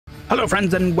Hello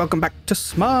friends and welcome back to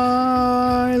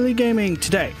SmileyGaming.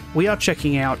 Today we are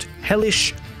checking out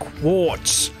Hellish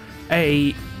Quart,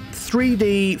 a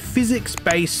 3D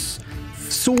physics-based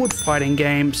sword fighting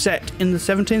game set in the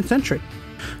 17th century.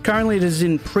 Currently it is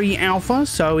in pre-alpha,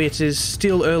 so it is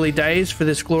still early days for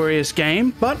this glorious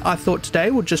game, but I thought today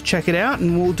we'll just check it out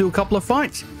and we'll do a couple of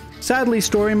fights. Sadly,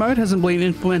 story mode hasn't been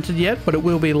implemented yet, but it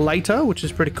will be later, which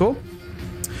is pretty cool.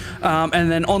 And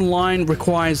then online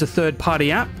requires a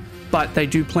third-party app, but they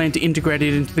do plan to integrate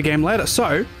it into the game later.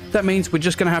 So that means we're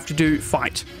just going to have to do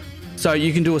fight. So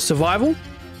you can do a survival.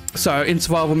 So in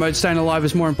survival mode, staying alive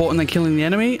is more important than killing the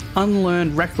enemy.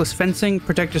 Unlearn reckless fencing,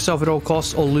 protect yourself at all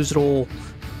costs or lose it all.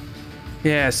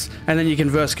 Yes, and then you can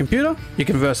verse computer, you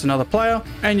can verse another player,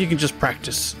 and you can just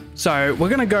practice. So we're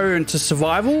going to go into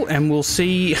survival and we'll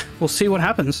see what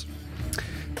happens.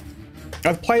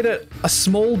 I've played it a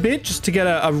small bit just to get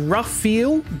a rough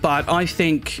feel, but I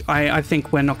think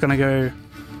we're not going to go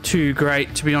too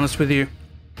great, to be honest with you.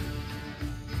 A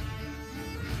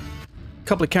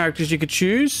couple of characters you could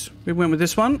choose. We went with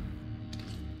this one.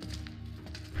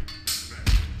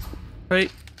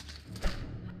 Right.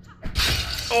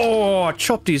 Oh,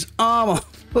 chopped his arm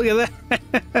off. Look at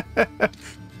that.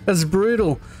 That's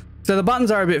brutal. So the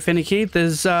buttons are a bit finicky.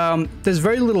 There's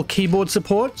very little keyboard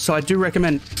support, so I do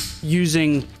recommend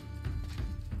using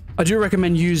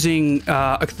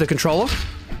the controller.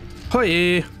 Oh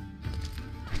yeah.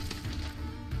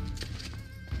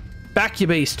 Back, you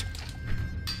beast.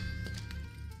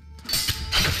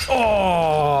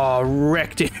 Oh,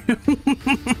 wrecked him.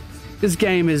 This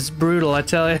game is brutal, I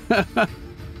tell you.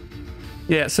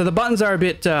 Yeah, so the buttons are a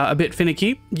bit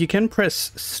finicky. You can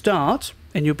press start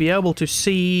and you'll be able to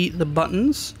see the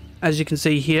buttons, as you can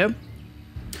see here.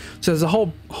 So there's a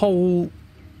whole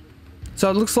so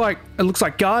it looks like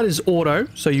guard is auto,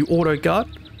 so you auto guard,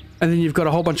 and then you've got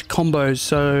a whole bunch of combos.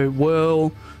 So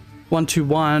whirl,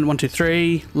 1-2-1,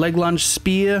 1-2-3, leg lunge,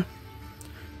 spear,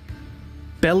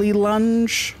 belly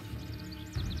lunge,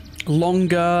 long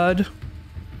guard,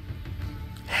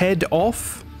 head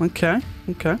off. Okay.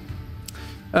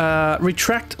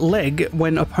 Retract leg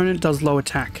when opponent does low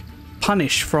attack.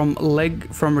 Punish from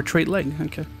retreat leg.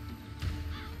 Okay.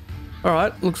 All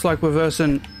right. Looks like we're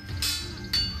versing.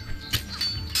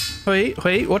 Wait,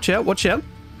 watch out. Wait.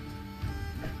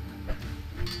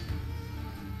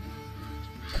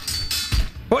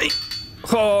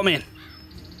 Oh, man.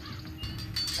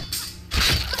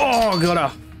 Oh, got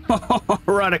her.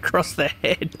 Right across the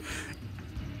head.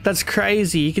 That's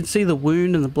crazy. You can see the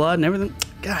wound and the blood and everything.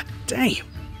 God damn.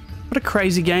 What a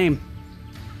crazy game.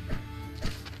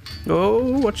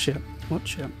 Oh, watch out.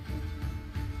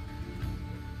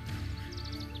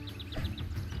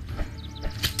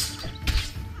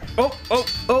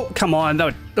 Oh, come on.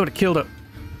 That would have killed it.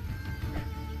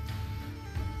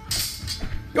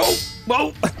 Oh,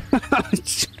 whoa.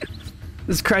 This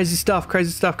is crazy stuff.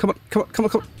 Come on.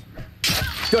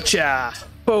 Gotcha.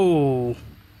 Oh,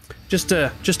 just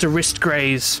a wrist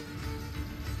graze.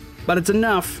 But it's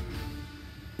enough.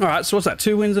 All right, so what's that?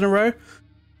 2 wins in a row?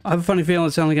 I have a funny feeling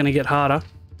it's only going to get harder.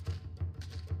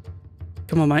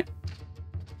 Come on, mate.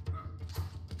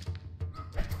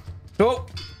 Oh.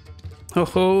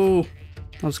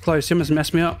 That was close. He almost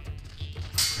messed me up.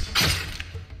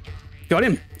 Got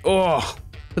him. Oh,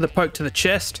 with a poke to the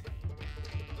chest.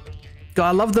 God,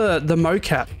 I love the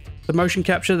mocap. The motion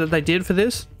capture that they did for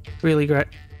this. Really great.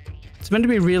 It's meant to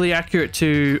be really accurate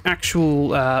to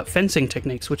actual fencing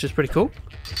techniques, which is pretty cool.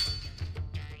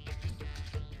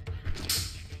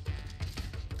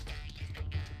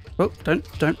 Oh, don't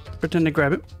pretend to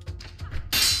grab it.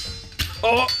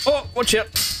 Oh, watch out.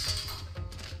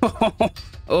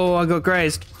 Oh, I got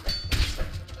grazed.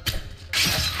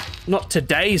 Not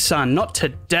today, son. Not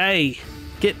today.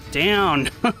 Get down.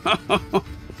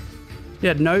 You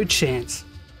had no chance.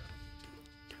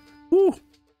 Woo.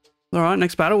 All right,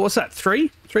 next battle. What's that? 3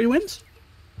 wins?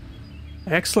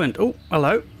 Excellent. Oh,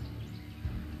 hello.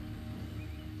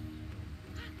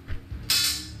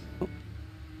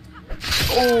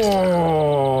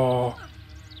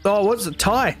 Oh, what's a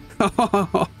tie?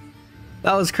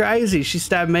 That was crazy. She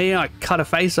stabbed me. I cut her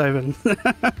face open.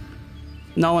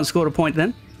 No one scored a point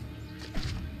then.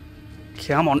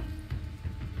 Come on.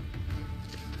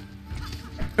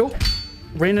 Oh,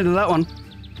 ran into that one.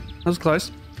 That was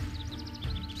close.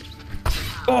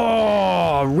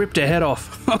 Oh, ripped her head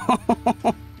off.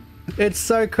 It's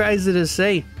so crazy to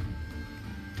see.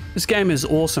 This game is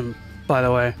awesome, by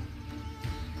the way.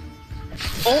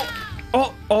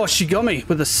 Oh, she got me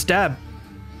with a stab.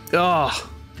 Oh,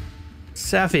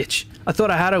 savage. I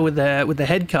thought I had her with the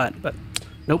head cut, but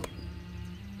nope.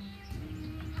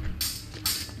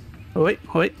 Oh,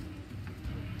 wait.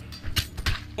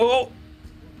 Oh!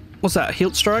 What's that?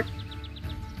 Hilt strike?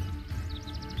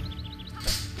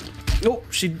 Oh,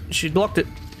 she blocked it.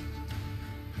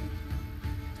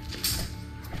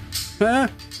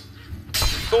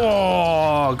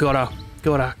 Oh, got her.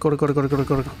 Got her.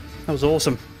 That was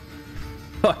awesome.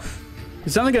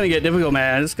 It's only going to get difficult,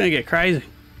 man. It's going to get crazy.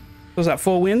 What was that,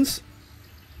 4 wins?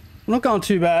 I'm not going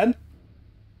too bad.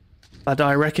 But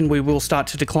I reckon we will start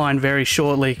to decline very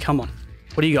shortly. Come on.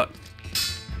 What do you got?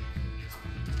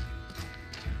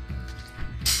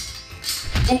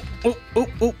 Oh,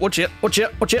 watch it.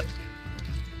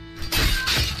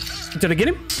 Did I get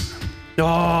him?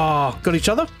 Oh, got each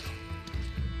other?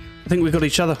 I think we got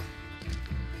each other.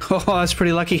 Oh, that's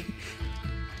pretty lucky.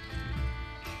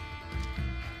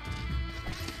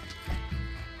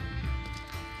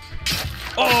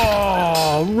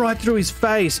 Oh, right through his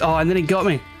face. Oh, and then he got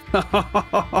me.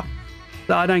 I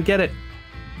don't get it.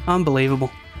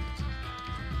 Unbelievable.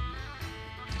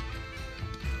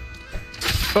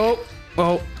 Oh,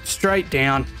 straight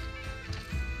down.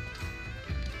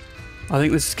 I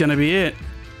think this is going to be it.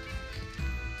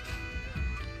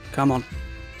 Come on.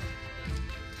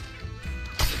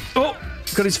 Oh,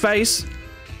 got his face.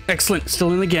 Excellent,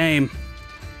 still in the game.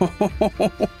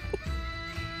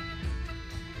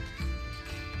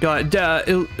 God,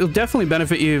 it'll definitely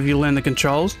benefit you if you learn the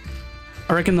controls.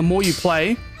 I reckon the more you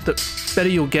play, the better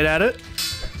you'll get at it.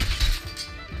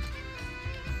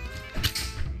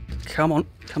 Come on.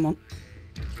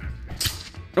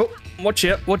 Oh, watch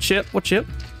it.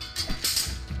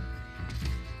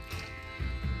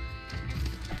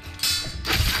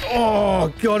 Oh,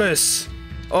 got us.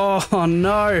 Oh,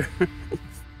 no. Oh,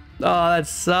 that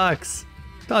sucks.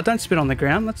 Oh, don't spit on the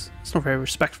ground. That's not very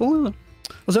respectful, is it?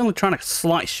 I was only trying to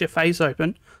slice your face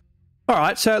open.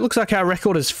 Alright, so it looks like our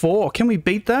record is 4. Can we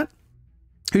beat that?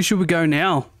 Who should we go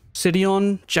now?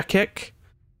 Sidion, Jakek,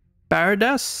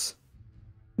 Baradas,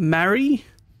 Mari?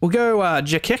 We'll go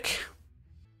Jakek.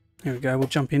 There we go, we'll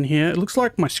jump in here. It looks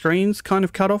like my screen's kind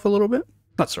of cut off a little bit.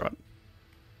 That's all right.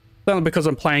 Only because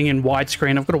I'm playing in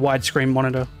widescreen. I've got a widescreen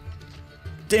monitor.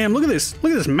 Damn, look at this.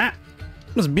 Look at this map.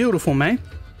 That's beautiful, mate.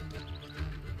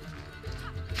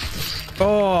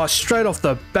 Oh, straight off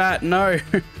the bat, no.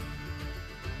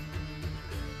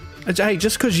 Hey,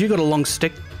 just because you got a long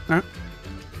stick. All right.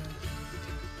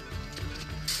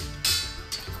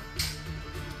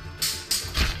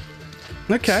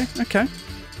 Okay.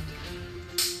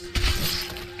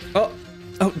 Oh,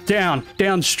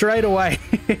 down straight away.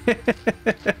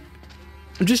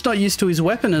 I'm just not used to his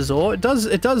weapon as all. It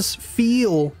does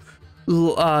feel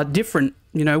different,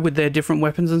 you know, with their different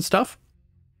weapons and stuff.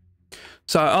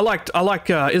 So I like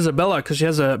Isabella because she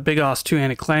has a big ass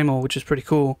two-handed claymore, which is pretty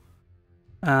cool.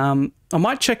 I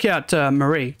might check out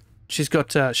Marie. She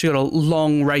got a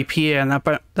long rapier, and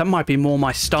that might be more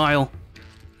my style.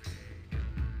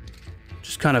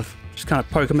 Just kind of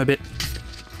poke him a bit,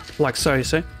 like so. You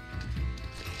see?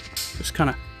 Just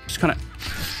kind of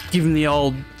give him the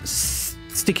old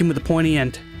stick him with the pointy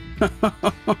end.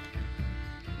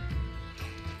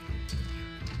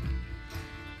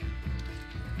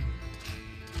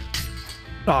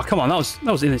 Oh, come on,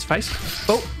 that was in his face.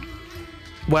 Oh,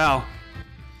 wow.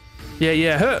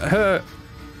 Yeah. Her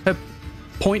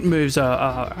point moves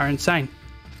are insane.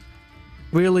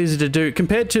 Real easy to do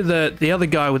compared to the other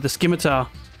guy with the scimitar.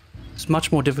 It's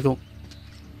much more difficult.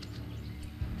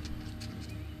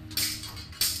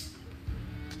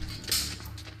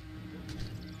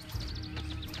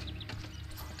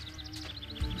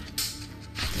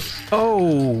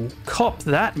 Oh, cop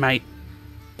that, mate.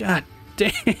 God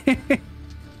damn. This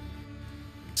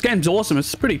game's awesome.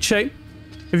 It's pretty cheap.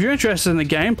 If you're interested in the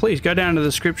game, please go down to the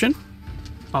description.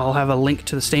 I'll have a link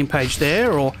to the Steam page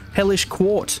there, or Hellish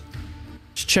Quart.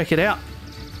 Just check it out.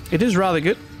 It is rather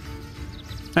good.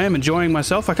 I am enjoying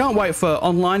myself. I can't wait for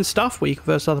online stuff where you can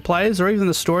verse other players, or even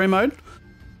the story mode.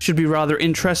 Should be rather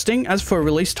interesting. As for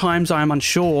release times, I am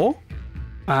unsure.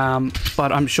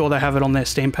 But I'm sure they have it on their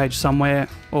Steam page somewhere,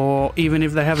 or even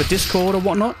if they have a Discord or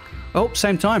whatnot. Oh,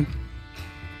 same time.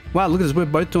 Wow, look at this. We're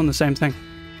both doing the same thing.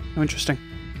 How interesting.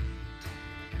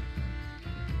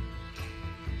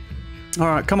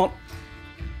 Alright, come on.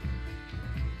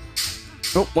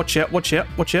 Oh, watch out.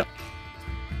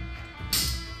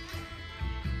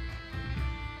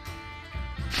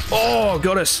 Oh,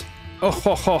 got us.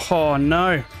 Oh,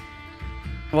 no.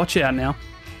 Watch out now.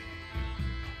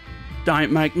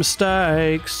 Don't make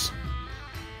mistakes.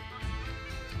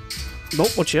 Oh,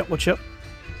 watch out.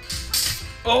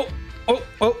 Oh,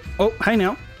 hey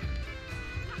now.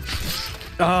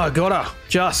 Oh, got her.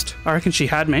 Just. I reckon she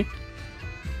had me.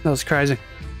 That was crazy.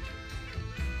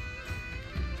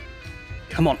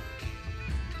 Come on.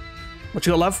 What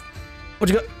you got, love? What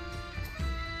you got?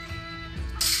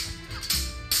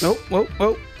 Oh, whoa,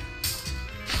 whoa.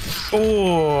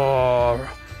 Oh,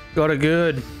 got it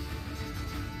good.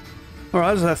 All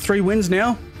right, so 3 wins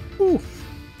now. Ooh.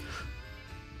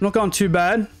 Not going too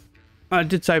bad. I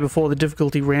did say before the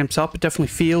difficulty ramps up. It definitely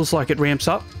feels like it ramps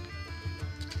up.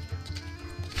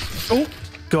 Oh,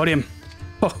 got him.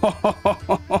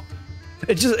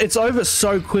 It's over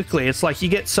so quickly. It's like you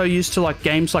get so used to like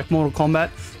games like Mortal Kombat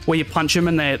where you punch them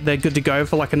and they're good to go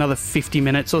for like another 50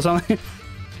 minutes or something.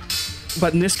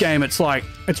 But in this game, it's like,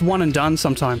 it's one and done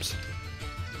sometimes.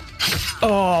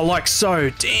 Oh, like so.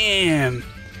 Damn.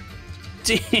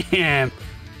 Damn.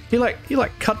 He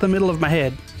like cut the middle of my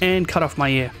head and cut off my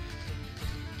ear.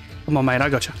 Come on, mate. I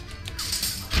got you.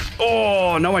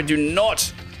 Oh, no, I do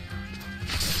not.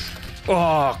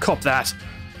 Oh, cop that.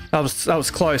 That was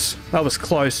close. That was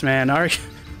close, man. I reckon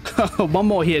one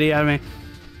more hit he had me.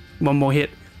 One more hit.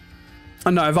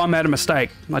 I know, if I made a mistake,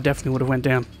 I definitely would have went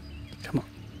down. Come on.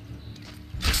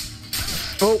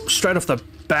 Oh, straight off the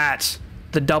bat.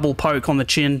 The double poke on the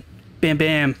chin. Bam,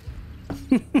 bam.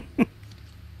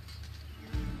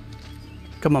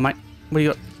 Come on, mate. What do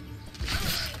you got?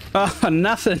 Oh,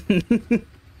 nothing.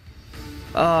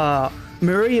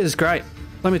 Marie is great.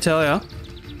 Let me tell you.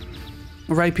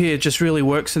 Rapier just really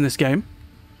works in this game.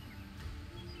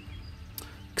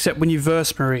 Except when you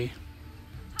verse Marie.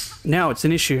 Now it's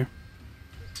an issue.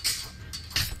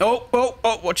 Oh, oh,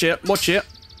 oh, watch out, watch out.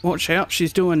 Watch out,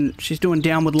 she's doing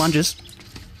downward lunges.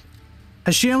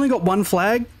 Has she only got 1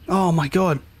 flag? Oh my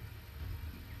god.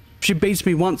 If she beats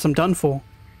me once, I'm done for.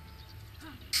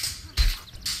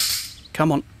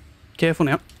 Come on. Careful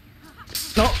now.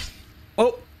 Oh,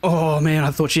 oh, oh man,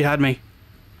 I thought she had me.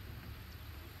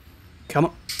 Come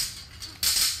on.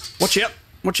 Watch out.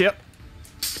 Watch out.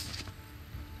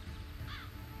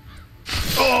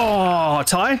 Oh,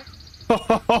 tie.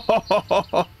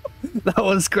 That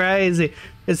was crazy.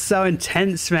 It's so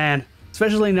intense, man.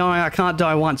 Especially knowing I can't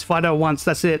die once. If I die once,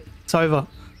 that's it. It's over.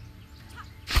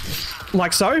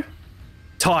 Like so.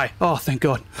 Tie. Oh, thank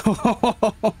God.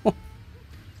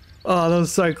 Oh, that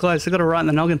was so close. I got it right in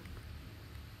the noggin.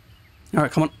 All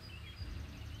right, come on.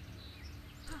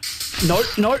 No,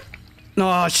 no.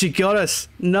 Oh, she got us.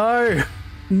 No.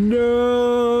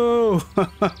 No.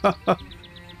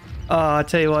 Oh, I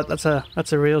tell you what, that's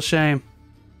a real shame.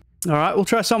 All right, we'll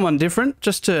try someone different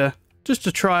just to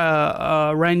try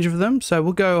a range of them. So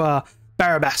we'll go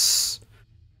Barabbas.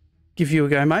 Give you a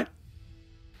go, mate.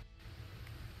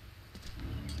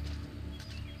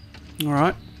 All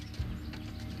right.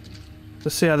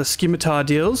 Let's see how the scimitar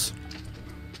deals.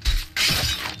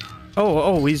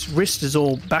 Oh, his wrist is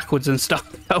all backwards and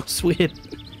stuff. That was weird.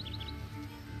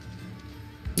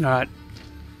 All right.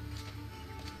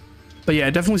 But yeah,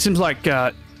 it definitely seems like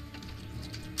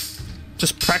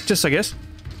just practice, I guess.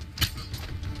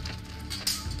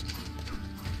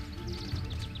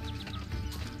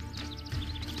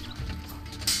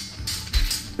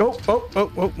 Oh, oh,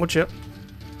 oh, oh, watch out.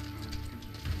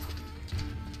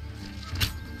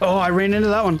 Oh, I ran into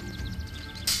that one.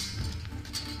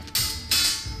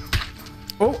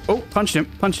 Oh, oh, punched him,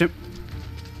 punched him.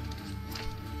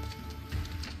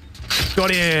 Got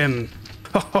him.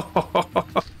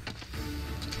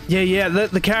 Yeah,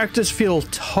 the characters feel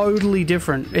totally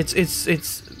different.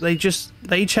 They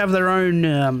each have their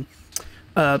own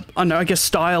I don't know, I guess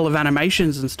style of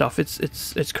animations and stuff.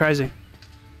 It's crazy.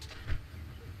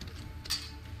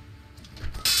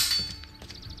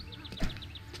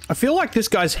 I feel like this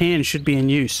guy's hand should be in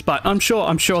use, but I'm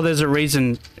sure there's a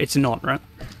reason it's not, right?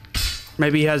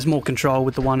 Maybe he has more control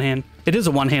with the one hand. It is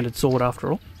a one-handed sword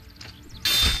after all.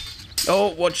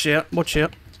 Oh, watch out, watch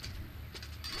out.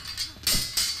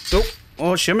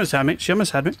 Oh, she almost had me. She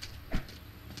almost had me.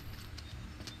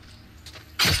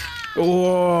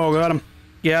 Oh, got him.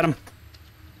 Get him.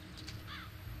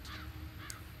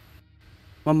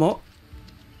 One more.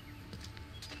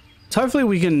 So hopefully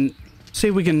we can see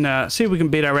if we can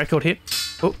beat our record here.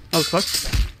 Oh, that was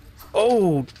close.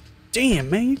 Oh, damn,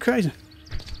 man, you crazy.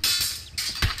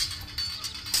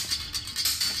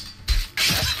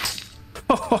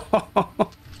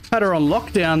 Had her on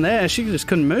lockdown there. She just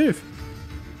couldn't move.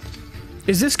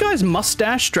 Is this guy's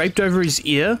mustache draped over his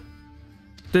ear?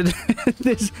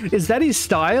 Is that his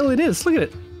style? It is. Look at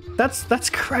it. That's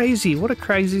crazy. What a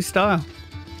crazy style.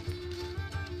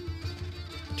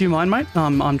 Do you mind, mate?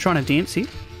 I'm trying to dance here.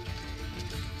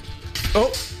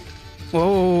 Oh.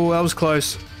 Whoa, that was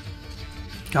close.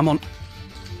 Come on.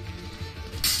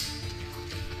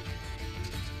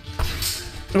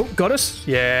 Oh, got us?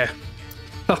 Yeah.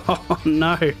 Oh,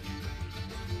 no.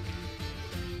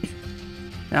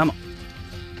 Come on.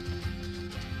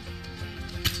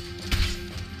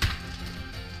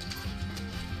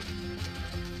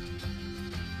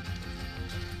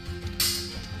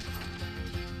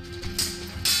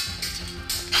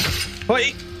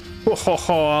 Oi!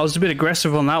 Oh, I was a bit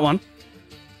aggressive on that one.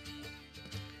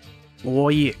 Oh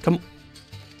yeah, come on.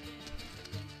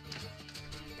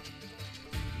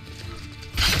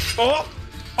 Oh,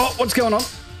 what's going on?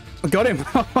 I got him.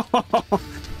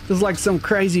 There's like some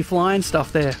crazy flying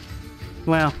stuff there.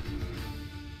 Wow.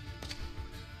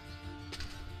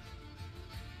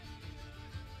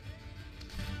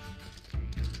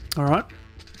 All right.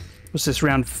 What's this,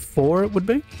 round 4 it would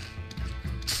be?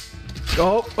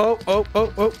 Oh.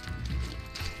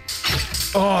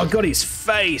 Oh, got his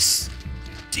face.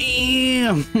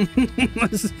 Damn.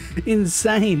 That's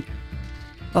insane.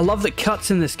 I love the cuts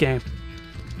in this game.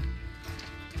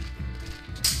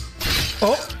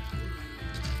 Oh.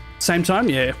 Same time?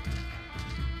 Yeah.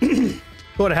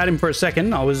 Thought I had him for a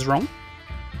second. I was wrong.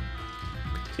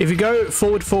 If you go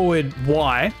forward,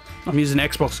 Y, I'm using an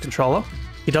Xbox controller.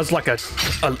 He does like a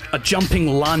jumping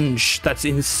lunge. That's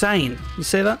insane. You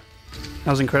see that? That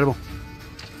was incredible.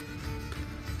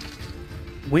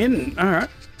 Win. All right.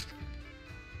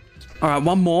 All right,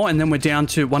 one more, and then we're down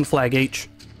to 1 flag each.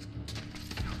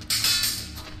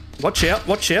 Watch out,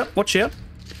 watch out, watch out.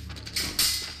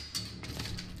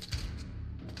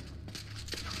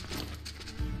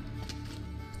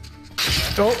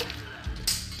 Oh.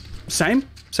 Same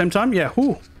time? Yeah.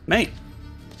 Ooh, mate.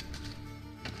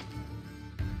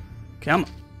 Come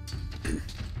on.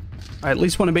 I at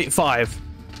least want to beat 5.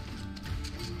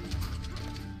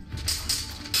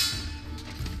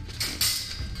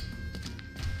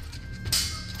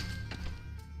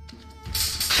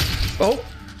 Oh,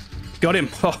 got him.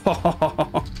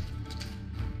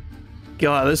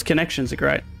 God, those connections are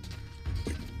great.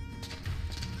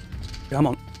 Come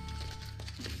on.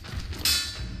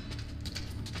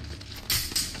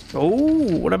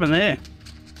 Oh, what happened there?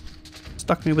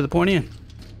 Stuck me with a pointy end.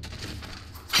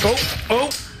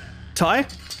 Oh, tie?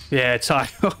 Yeah, tie.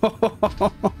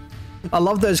 I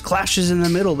love those clashes in the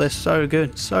middle. They're so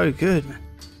good, man.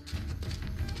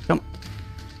 Come on.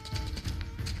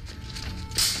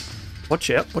 Watch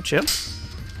out, watch out.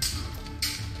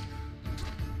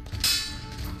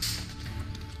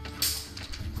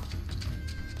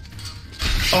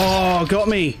 Oh, got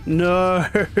me. No.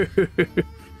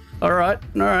 All right,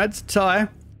 it's a tie.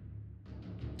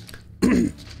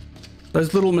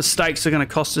 Those little mistakes are going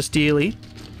to cost us dearly.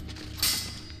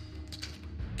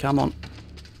 Come on.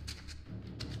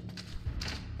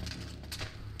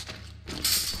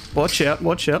 Watch out,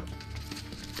 watch out.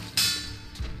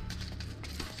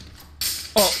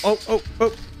 Oh.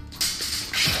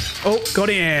 Oh, got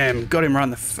him. Got him right in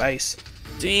the face.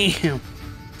 Damn.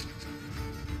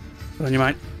 Good on you,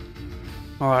 mate.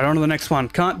 Alright, on to the next one.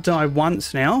 Can't die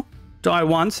once now. Die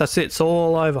once, that's it. It's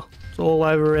all over. It's all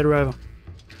over, Red Rover.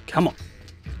 Come on.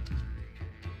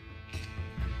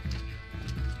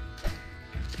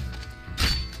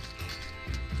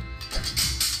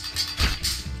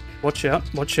 Watch out,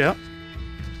 watch out.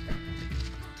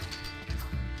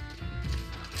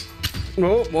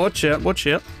 Oh, watch out, watch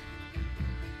out.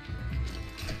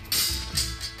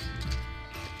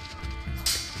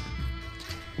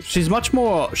 She's much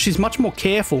more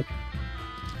careful.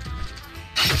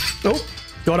 Oh,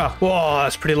 got her. Whoa,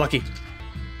 that's pretty lucky.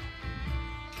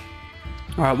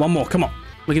 All right, one more. Come on.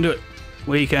 We can do it.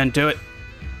 We can do it.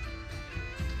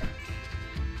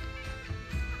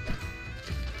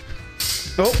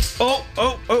 Oh.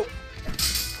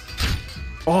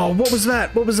 Oh, what was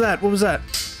that? What was that? What was that?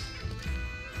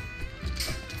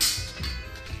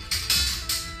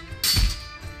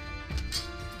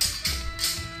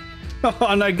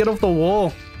 Oh no, get off the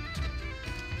wall.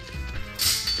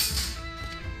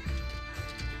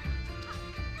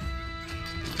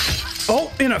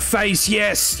 Oh, in her face.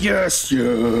 Yes, yes,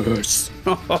 yes.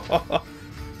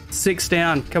 6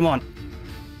 down. Come on.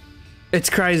 It's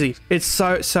crazy. It's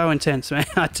so intense, man.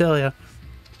 I tell you.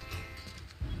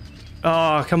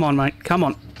 Oh, come on, mate. Come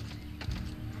on.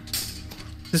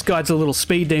 This guy's a little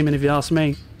speed demon, if you ask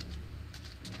me.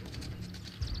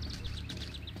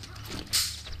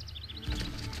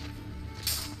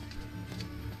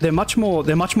 They're much more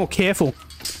careful.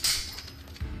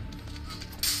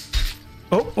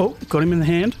 Oh, got him in the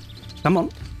hand. Come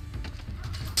on.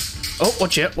 Oh,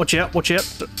 watch out, watch out, watch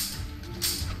out.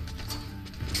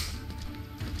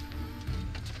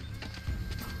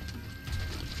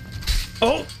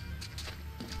 Oh!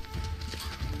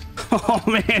 Oh,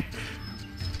 man.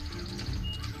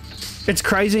 It's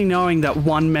crazy knowing that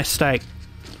one mistake.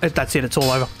 That's it, it's all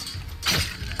over.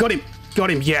 Got him. Got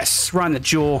him, yes. Right in the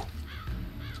jaw.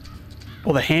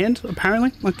 Or the hand,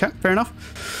 apparently. Okay, fair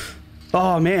enough.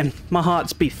 Oh, man. My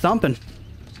heart's be thumping.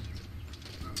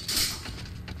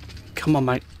 Come on,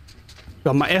 mate.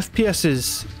 God, my FPS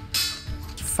is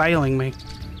failing me.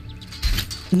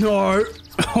 No!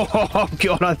 Oh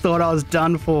god, I thought I was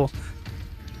done for.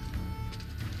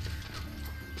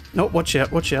 No, watch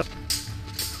out, watch out.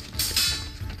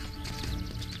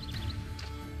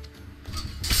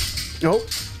 Oh.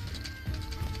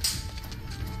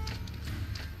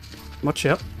 Watch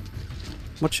out.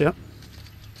 Watch out.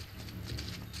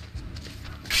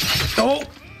 Oh!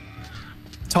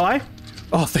 Tie?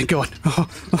 Oh, thank God.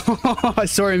 Oh, I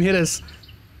saw him hit us.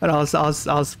 And I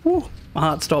was, whew, my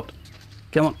heart stopped.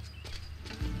 Come on.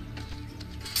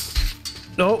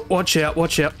 Oh, watch out,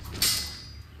 watch out.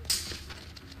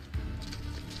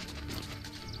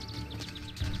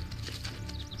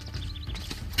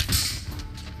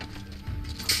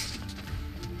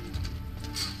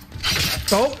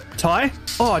 Oh, tie.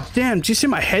 Oh, damn. Do you see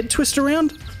my head twist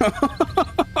around?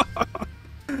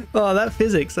 Oh, that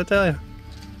physics, I tell you.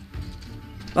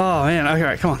 Oh, man.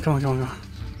 Okay, come on, come on, come on, come on.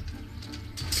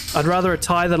 I'd rather a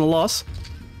tie than a loss.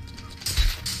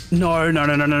 No, no,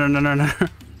 no, no, no, no, no, no.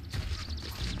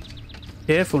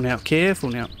 Careful now, careful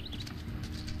now.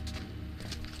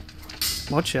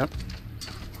 Watch out.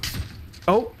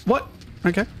 Oh, what?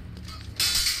 Okay.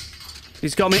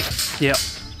 He's got me. Yep.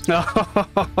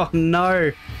 Oh,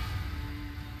 no.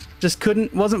 Just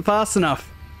wasn't fast enough.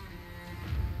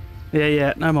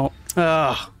 Yeah, no more.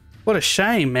 Oh, what a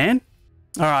shame, man.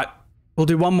 All right, we'll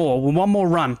do one more. One more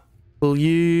run. We'll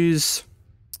use...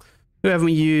 Who haven't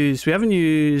we used? We haven't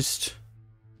used...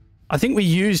 I think we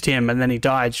used him and then he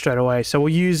died straight away. So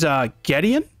we'll use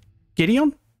Gideon?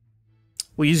 Gideon?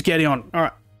 We'll use Gideon. All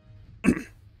right.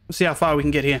 Let's see how far we can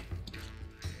get here.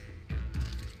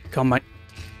 Come on, mate.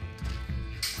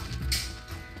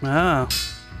 Ah.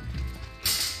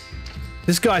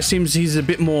 This guy seems he's a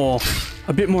bit more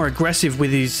aggressive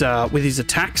with his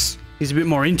attacks. He's a bit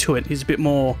more into it. He's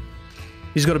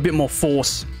got a bit more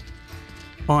force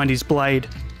behind his blade.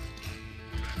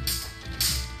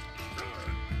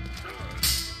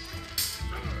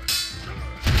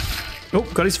 Oh,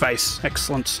 got his face.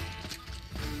 Excellent.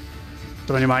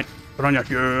 Good on you, mate. Good on you.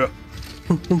 Yeah.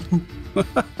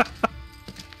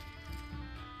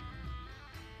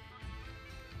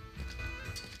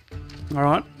 All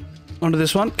right. Onto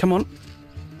this one. Come on.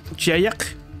 Jayak.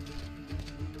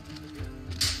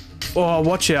 Oh,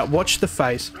 watch out. Watch the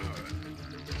face.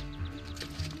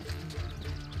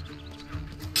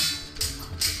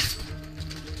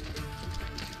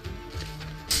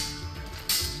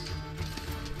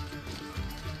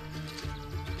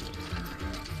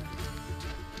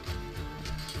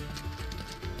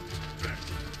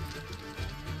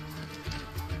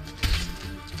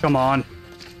 Come on.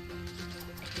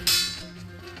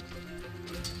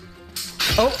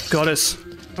 Oh, got us.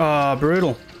 Oh,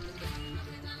 brutal.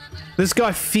 This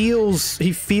guy feels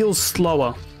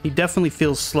slower. He definitely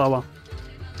feels slower.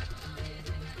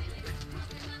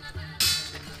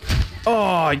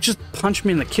 Oh, he just punched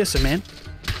me in the kisser, man.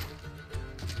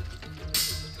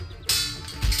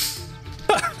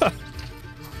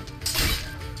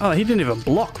 Oh, he didn't even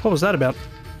block. What was that about?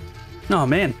 Oh,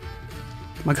 man.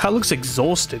 My guy looks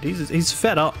exhausted. He's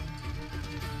fed up.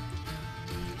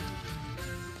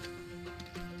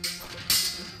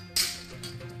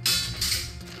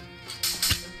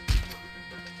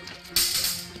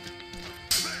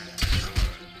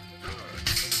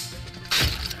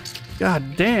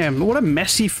 God damn, what a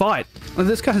messy fight.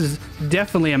 This guy's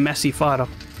definitely a messy fighter.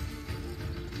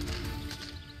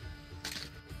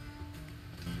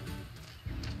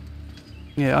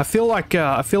 Yeah, I feel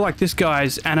like this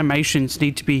guy's animations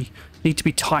need to be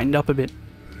tightened up a bit.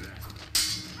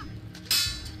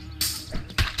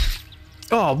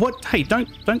 Oh, what? Hey,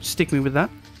 don't stick me with that.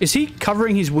 Is he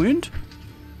covering his wound?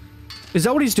 Is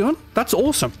that what he's doing? That's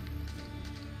awesome.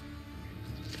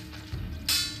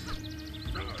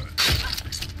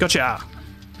 Gotcha.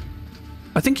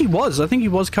 I think he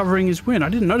was covering his wound. I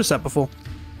didn't notice that before.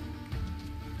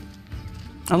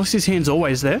 Unless his hand's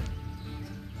always there.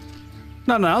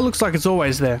 No, it looks like it's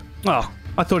always there. Oh,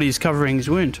 I thought he was covering his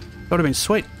wound. That would have been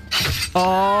sweet.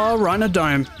 Oh, right in a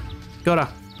dome. Got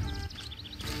her.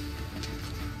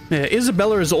 Yeah,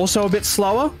 Isabella is also a bit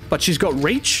slower, but she's got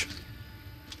reach,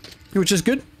 which is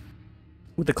good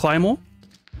with the claymore.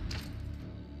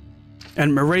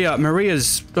 And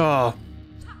Maria's, oh,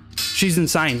 she's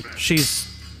insane. She's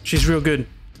real good.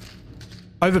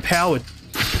 Overpowered,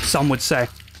 some would say.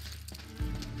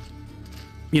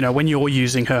 You know, when you're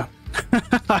using her.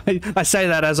 I say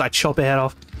that as I chop her head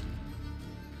off.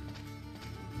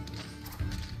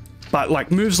 But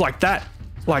like moves like that,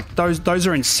 like those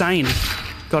are insane.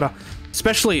 Gotta,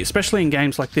 especially in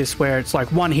games like this where it's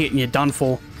like one hit and you're done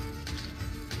for.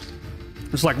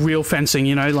 It's like real fencing,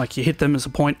 you know, like you hit them as a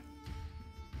point.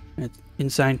 It's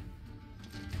insane.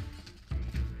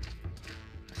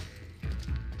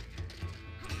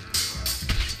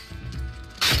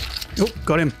 Oh,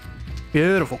 got him.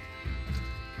 Beautiful.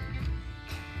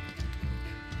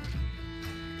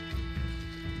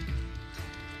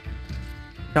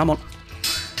 Come on.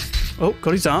 Oh,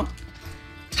 got his arm.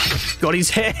 Got his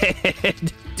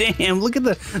head. Damn, look at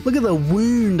the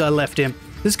wound I left him.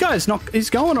 This guy's not, he's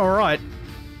going all right.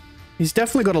 He's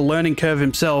definitely got a learning curve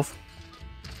himself.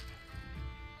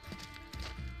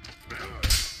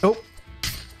 Oh.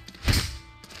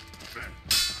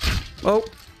 Oh.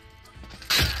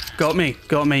 Got me,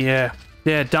 yeah.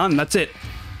 Yeah, done, that's it.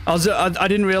 I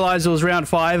didn't realize it was round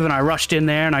 5 and I rushed in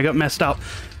there and I got messed up.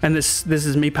 And this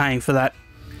is me paying for that.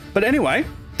 But anyway,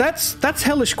 that's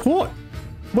Hellish Quart.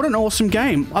 What an awesome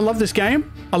game. I love this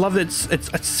game. I love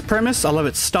its premise. I love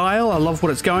its style. I love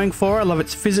what it's going for. I love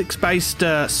its physics-based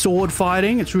sword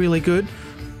fighting. It's really good.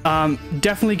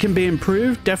 Definitely can be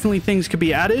improved. Definitely things could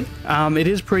be added. It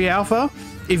is pre-alpha.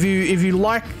 If you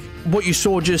like what you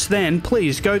saw just then,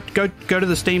 please go to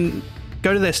the Steam,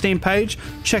 go to their Steam page,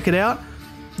 check it out.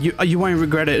 You won't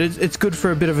regret it. It's good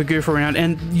for a bit of a goof around,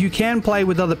 and you can play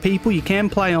with other people. You can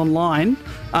play online.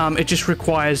 It just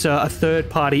requires a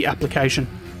third-party application.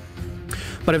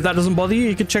 But if that doesn't bother you,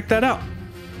 you can check that out.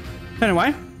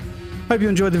 Anyway, hope you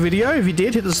enjoyed the video. If you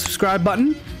did, hit the subscribe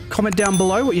button. Comment down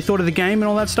below what you thought of the game and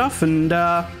all that stuff, and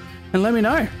let me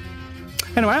know.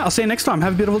 Anyway, I'll see you next time.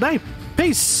 Have a beautiful day.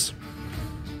 Peace.